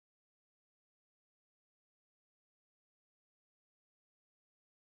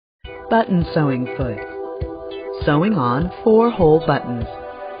Button sewing foot. Sewing on 4-hole buttons.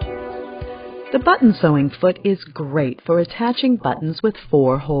 The button sewing foot is great for attaching buttons with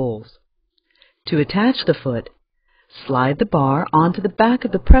 4 holes. To attach the foot, slide the bar onto the back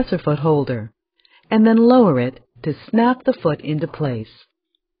of the presser foot holder, and then lower it to snap the foot into place.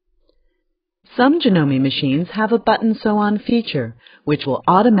 Some Janome machines have a button sew-on feature, which will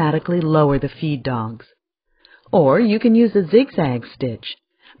automatically lower the feed dogs. Or you can use a zigzag stitch,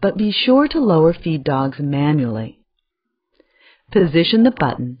 but be sure to lower feed dogs manually. Position the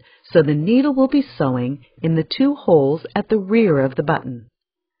button so the needle will be sewing in the 2 holes at the rear of the button.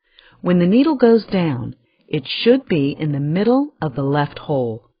 When the needle goes down, it should be in the middle of the left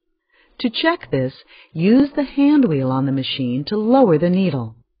hole. To check this, use the hand wheel on the machine to lower the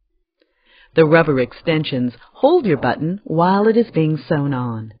needle. The rubber extensions hold your button while it is being sewn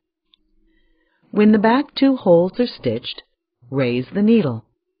on. When the back 2 holes are stitched, raise the needle.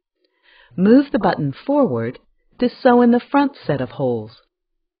 Move the button forward to sew in the front set of holes.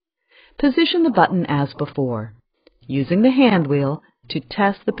 Position the button as before, using the hand wheel to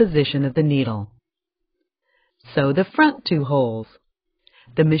test the position of the needle. Sew the front 2 holes.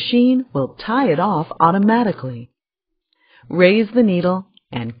 The machine will tie it off automatically. Raise the needle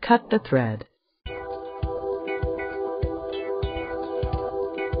and cut the thread.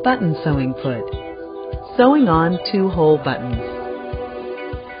 Button sewing foot. Sewing on 2-hole buttons.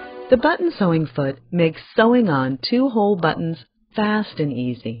 The button sewing foot makes sewing on 2-hole buttons fast and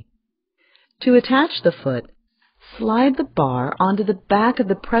easy. To attach the foot, slide the bar onto the back of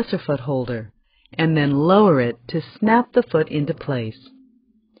the presser foot holder and then lower it to snap the foot into place.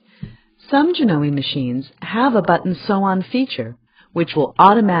 Some Janome machines have a button sew-on feature, which will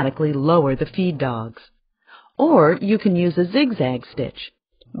automatically lower the feed dogs. Or you can use a zigzag stitch,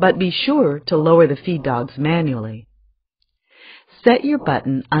 but be sure to lower the feed dogs manually. Set your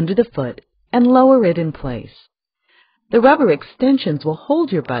button under the foot and lower it in place. The rubber extensions will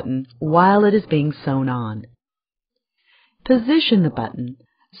hold your button while it is being sewn on. Position the button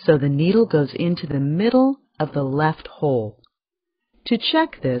so the needle goes into the middle of the left hole. To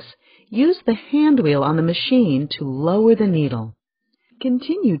check this, use the hand wheel on the machine to lower the needle.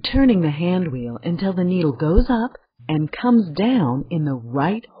 Continue turning the hand wheel until the needle goes up and comes down in the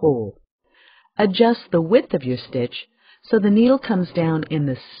right hole. Adjust the width of your stitch so the needle comes down in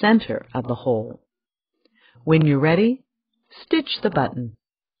the center of the hole. When you're ready, stitch the button.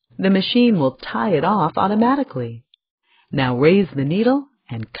 The machine will tie it off automatically. Now raise the needle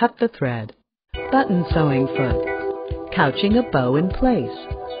and cut the thread. Button sewing foot. Couching a bow in place.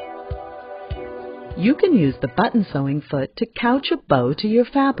 You can use the button sewing foot to couch a bow to your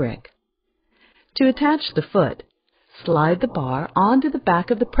fabric. To attach the foot, slide the bar onto the back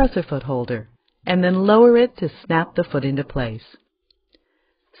of the presser foot holder and then lower it to snap the foot into place.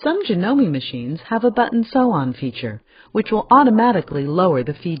 Some Janome machines have a button sew-on feature, which will automatically lower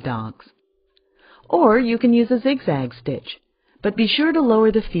the feed dogs. Or you can use a zigzag stitch, but be sure to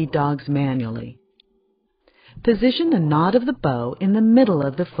lower the feed dogs manually. Position the knot of the bow in the middle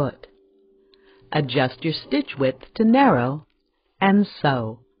of the foot. Adjust your stitch width to narrow and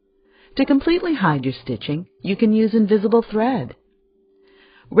sew. To completely hide your stitching, you can use invisible thread.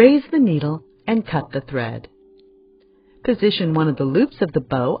 Raise the needle and cut the thread. Position one of the loops of the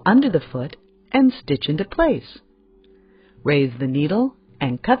bow under the foot and stitch into place. Raise the needle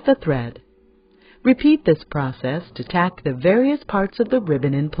and cut the thread. Repeat this process to tack the various parts of the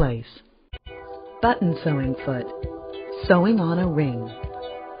ribbon in place. Button sewing foot. Sewing on a ring.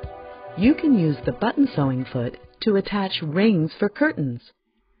 You can use the button sewing foot to attach rings for curtains.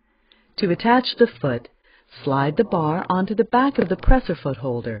 To attach the foot, slide the bar onto the back of the presser foot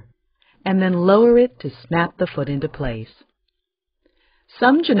holder and then lower it to snap the foot into place.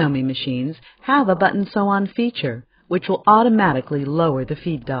 Some Janome machines have a button sew-on feature, which will automatically lower the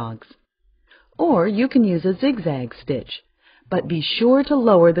feed dogs. Or you can use a zigzag stitch, but be sure to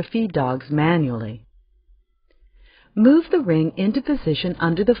lower the feed dogs manually. Move the ring into position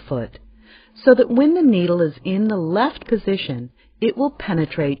under the foot so that when the needle is in the left position, it will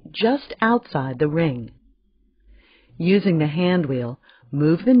penetrate just outside the ring. Using the hand wheel,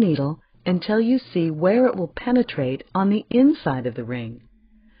 move the needle until you see where it will penetrate on the inside of the ring.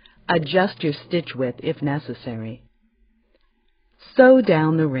 Adjust your stitch width if necessary. Sew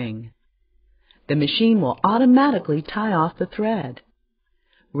down the ring. The machine will automatically tie off the thread.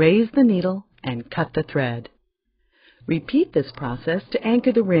 Raise the needle and cut the thread. Repeat this process to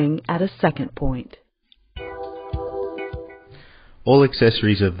anchor the ring at a second point. All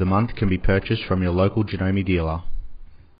accessories of the month can be purchased from your local Janome dealer.